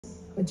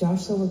with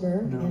Josh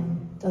Silverberg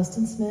and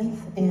Dustin Smith.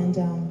 And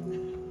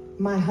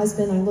my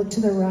husband, I look to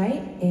the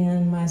right,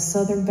 and my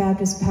Southern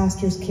Baptist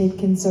pastor's kid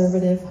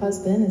conservative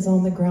husband is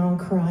on the ground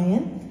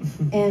crying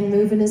and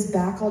moving his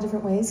back all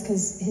different ways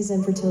because his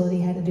infertility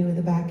had to do with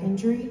a back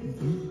injury.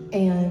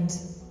 And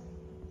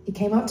he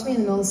came up to me in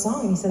the middle of the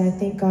song and he said, I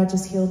think God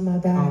just healed my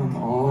back. Come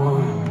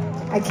on.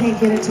 I can't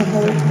get it to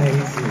hurt.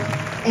 Amazing.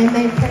 And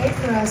they prayed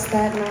for us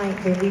that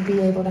night that we'd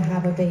be able to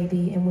have a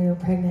baby, and we were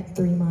pregnant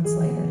 3 months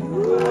later.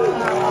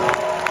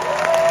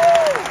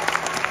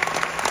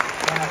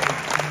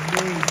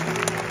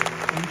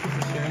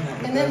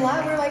 And then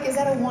we're like, is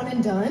that a one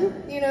and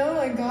done? You know,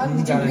 like, God,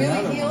 did you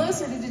really heal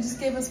us, or did you just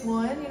give us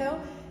one, you know?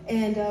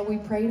 And we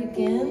prayed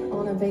again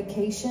on a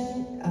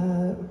vacation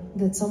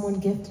that someone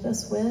gifted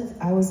us with.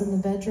 I was in the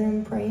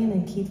bedroom praying,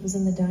 and Keith was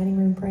in the dining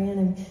room praying,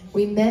 and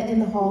we met in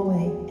the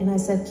hallway. And I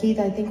said, Keith,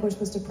 I think we're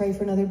supposed to pray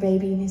for another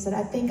baby. And he said,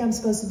 I think I'm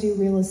supposed to do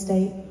real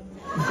estate.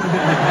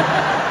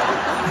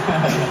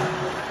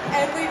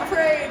 And we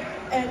prayed,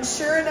 and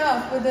sure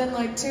enough, within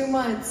like 2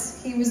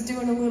 months, he was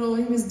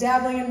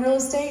dabbling in real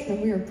estate,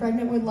 and we were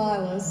pregnant with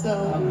Lila.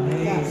 So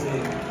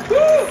amazing.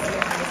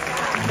 Yeah.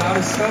 God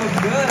is so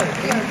good.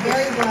 We are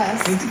very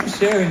blessed. Thank you for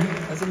sharing.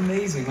 That's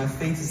amazing. My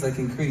faith is like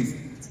increased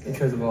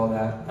because of all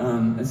that.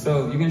 And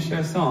so you're going to share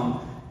a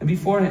song. And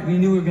before we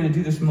knew we were going to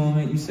do this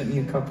moment, you sent me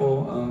a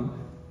couple.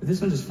 But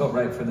this one just felt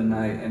right for the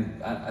night.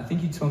 And I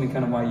think you told me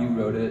kind of why you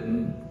wrote it.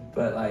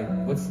 But like,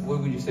 what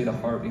would you say the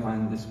heart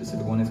behind this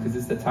specific one is? Because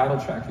it's the title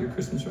track of your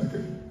Christmas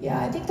record. Yeah,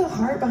 I think the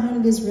heart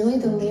behind it is really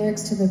the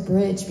lyrics to the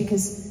bridge,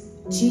 because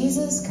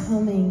Jesus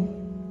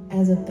coming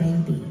as a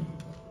baby,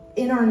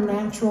 in our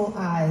natural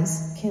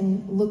eyes,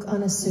 can look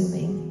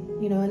unassuming,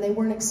 you know, and they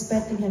weren't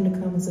expecting him to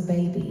come as a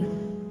baby.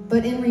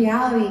 But in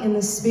reality, in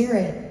the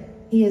spirit,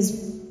 he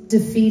is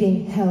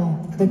defeating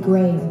hell, the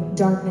grave,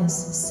 darkness,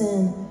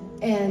 sin,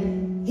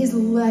 and his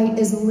light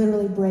is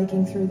literally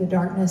breaking through the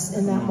darkness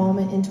in that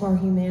moment into our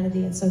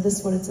humanity. And so this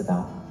is what it's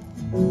about.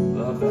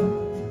 Love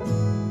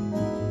that.